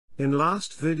In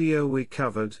last video we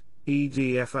covered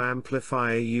EDFA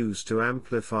amplifier used to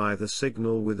amplify the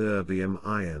signal with erbium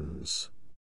ions.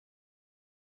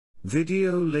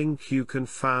 Video link you can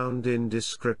found in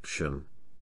description.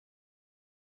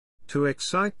 To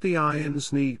excite the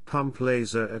ions need pump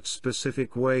laser at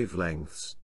specific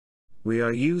wavelengths. We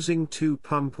are using two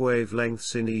pump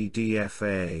wavelengths in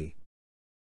EDFA.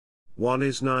 One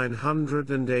is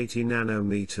 980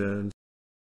 nanometer and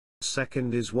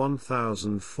second is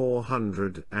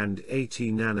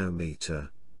 1480 nanometer.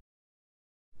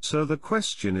 So the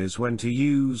question is when to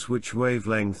use which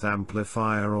wavelength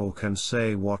amplifier, or can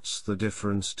say what's the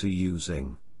difference to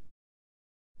using.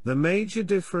 The major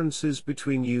differences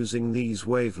between using these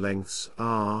wavelengths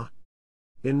are: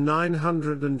 in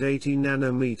 980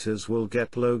 nanometers we'll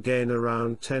get low gain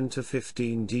around 10 to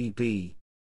 15 dB.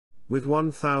 With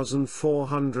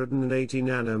 1480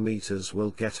 nanometers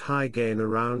we'll get high gain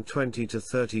around 20 to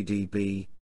 30 dB.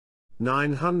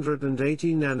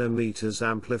 980 nanometers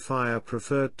amplifier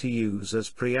preferred to use as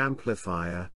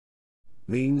preamplifier,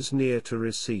 means near to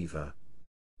receiver.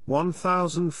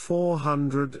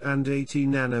 1480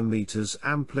 nanometers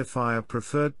amplifier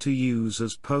preferred to use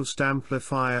as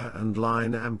post-amplifier and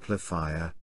line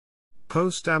amplifier.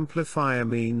 Post-amplifier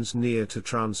means near to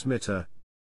transmitter,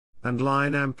 and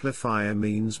line amplifier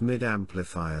means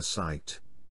mid-amplifier site.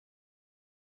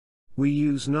 We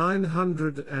use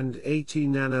 980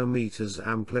 nanometers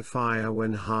amplifier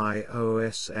when high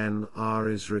OSNR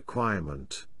is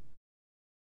requirement.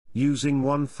 Using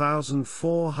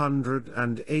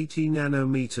 1480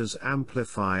 nanometers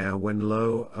amplifier when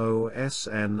low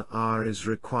OSNR is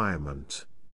requirement.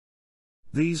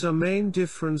 These are main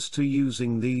difference to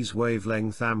using these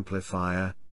wavelength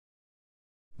amplifier.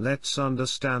 Let's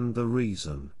understand the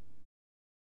reason.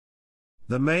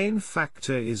 The main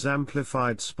factor is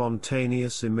amplified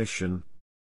spontaneous emission,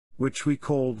 which we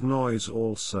called noise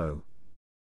also.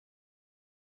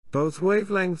 Both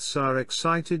wavelengths are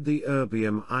excited the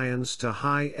erbium ions to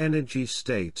high energy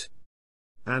state,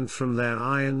 and from there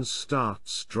ions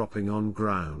starts dropping on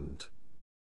ground.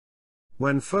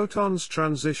 When photons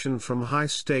transition from high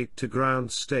state to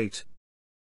ground state,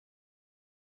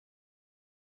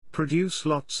 produce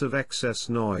lots of excess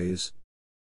noise.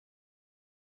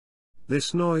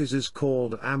 This noise is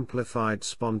called amplified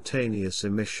spontaneous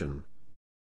emission.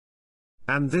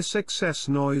 And this excess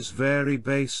noise vary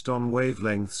based on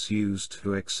wavelengths used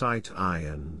to excite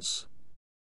ions,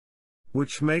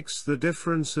 which makes the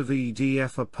difference of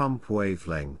EDFA pump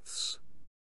wavelengths.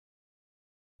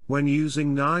 When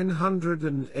using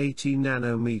 980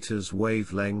 nanometers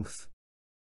wavelength,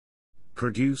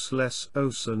 produce less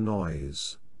OSA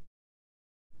noise.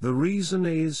 The reason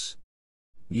is,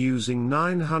 using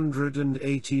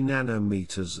 980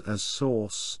 nanometers as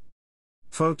source,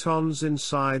 photons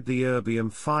inside the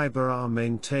erbium fiber are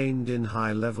maintained in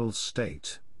high-level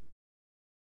state.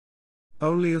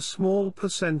 Only a small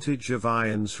percentage of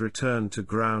ions return to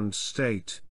ground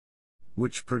state,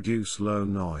 which produce low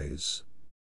noise.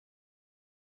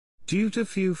 Due to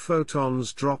few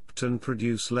photons dropped and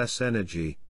produce less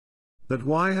energy, that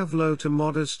Y have low to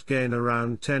modest gain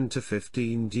around 10 to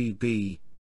 15 dB,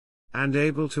 and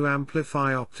able to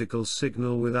amplify optical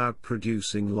signal without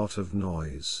producing lot of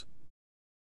noise.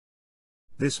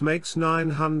 This makes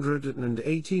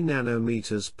 980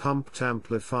 nanometers pumped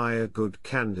amplifier good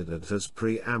candidate as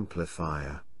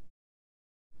pre-amplifier,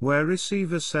 where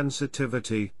receiver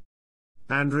sensitivity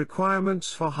and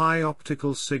requirements for high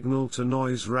optical signal to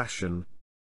noise ration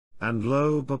and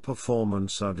low BA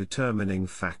performance are determining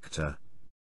factor.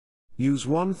 Use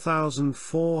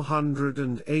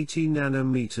 1480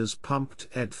 nanometers pumped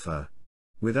EDFA,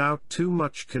 without too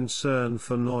much concern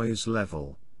for noise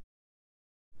level.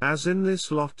 As in this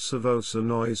lots of OSA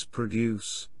noise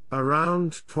produce,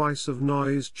 around twice of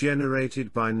noise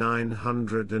generated by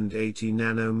 980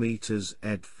 nanometers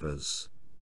EDFAs.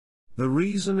 The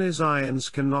reason is ions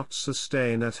cannot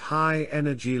sustain at high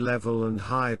energy level and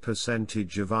high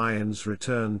percentage of ions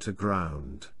return to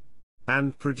ground,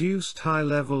 and produced high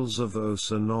levels of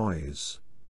OSA noise.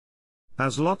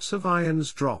 As lots of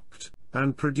ions dropped,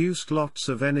 and produced lots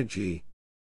of energy,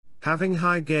 having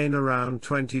high gain around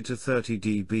 20 to 30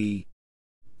 dB,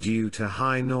 due to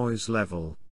high noise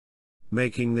level,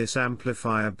 making this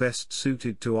amplifier best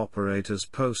suited to operate as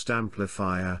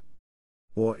post-amplifier,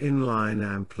 or inline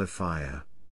amplifier.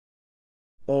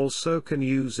 Also can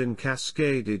use in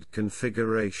cascaded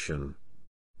configuration.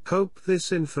 Hope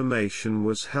this information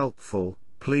was helpful.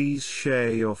 Please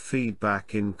share your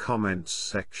feedback in comments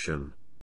section.